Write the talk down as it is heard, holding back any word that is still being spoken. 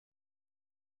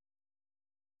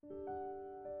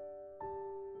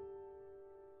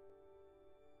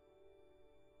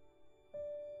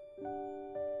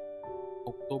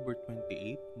October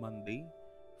 28, Monday,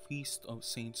 Feast of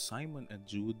Saints Simon and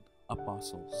Jude,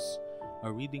 Apostles.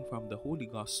 A reading from the Holy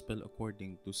Gospel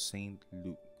according to Saint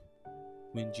Luke.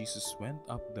 When Jesus went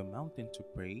up the mountain to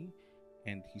pray,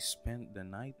 and he spent the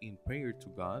night in prayer to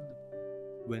God,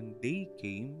 when day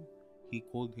came, he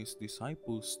called his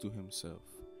disciples to himself,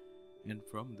 and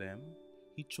from them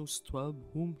he chose 12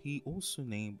 whom he also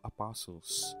named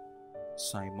apostles: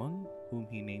 Simon, whom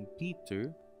he named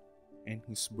Peter, and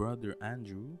his brother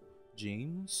Andrew,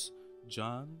 James,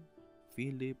 John,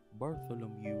 Philip,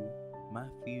 Bartholomew,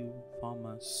 Matthew,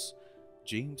 Thomas,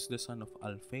 James the son of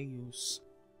Alphaeus,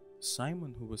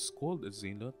 Simon who was called a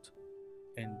zealot,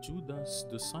 and Judas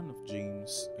the son of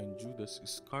James, and Judas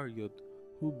Iscariot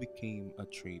who became a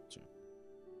traitor.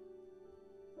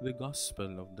 The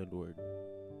Gospel of the Lord.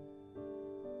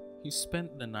 He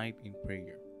spent the night in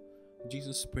prayer.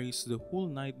 Jesus prays the whole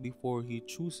night before he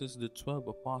chooses the 12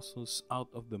 apostles out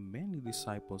of the many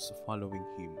disciples following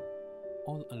him.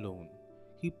 All alone,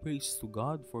 he prays to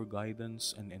God for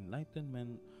guidance and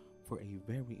enlightenment for a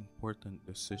very important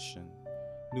decision.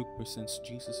 Luke presents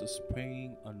Jesus as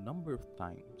praying a number of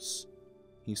times.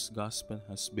 His gospel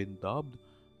has been dubbed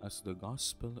as the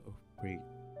Gospel of Prayer.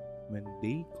 When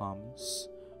day comes,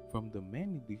 from the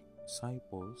many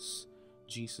disciples,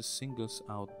 Jesus singles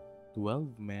out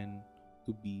 12 men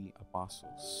to be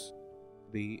apostles.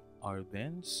 They are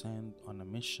then sent on a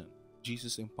mission.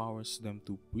 Jesus empowers them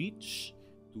to preach,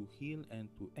 to heal, and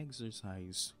to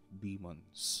exorcise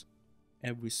demons.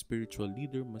 Every spiritual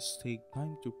leader must take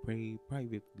time to pray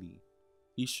privately.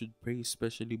 He should pray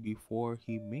especially before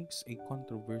he makes a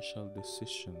controversial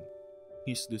decision.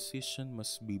 His decision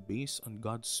must be based on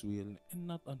God's will and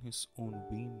not on his own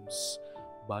whims,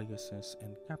 biases,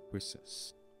 and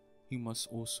caprices. He must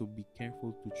also be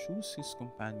careful to choose his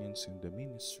companions in the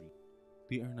ministry.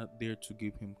 They are not there to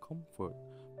give him comfort,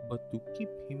 but to keep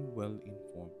him well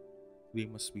informed. They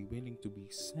must be willing to be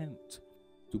sent,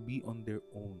 to be on their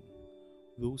own.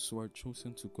 Those who are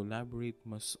chosen to collaborate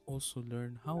must also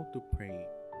learn how to pray.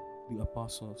 The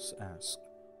apostles ask,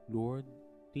 "Lord,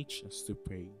 teach us to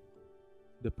pray."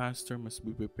 The pastor must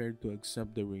be prepared to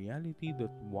accept the reality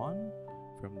that one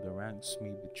from the ranks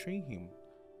may betray him,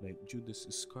 like Judas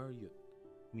Iscariot,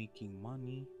 making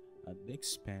money at the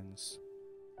expense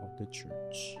of the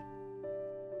church.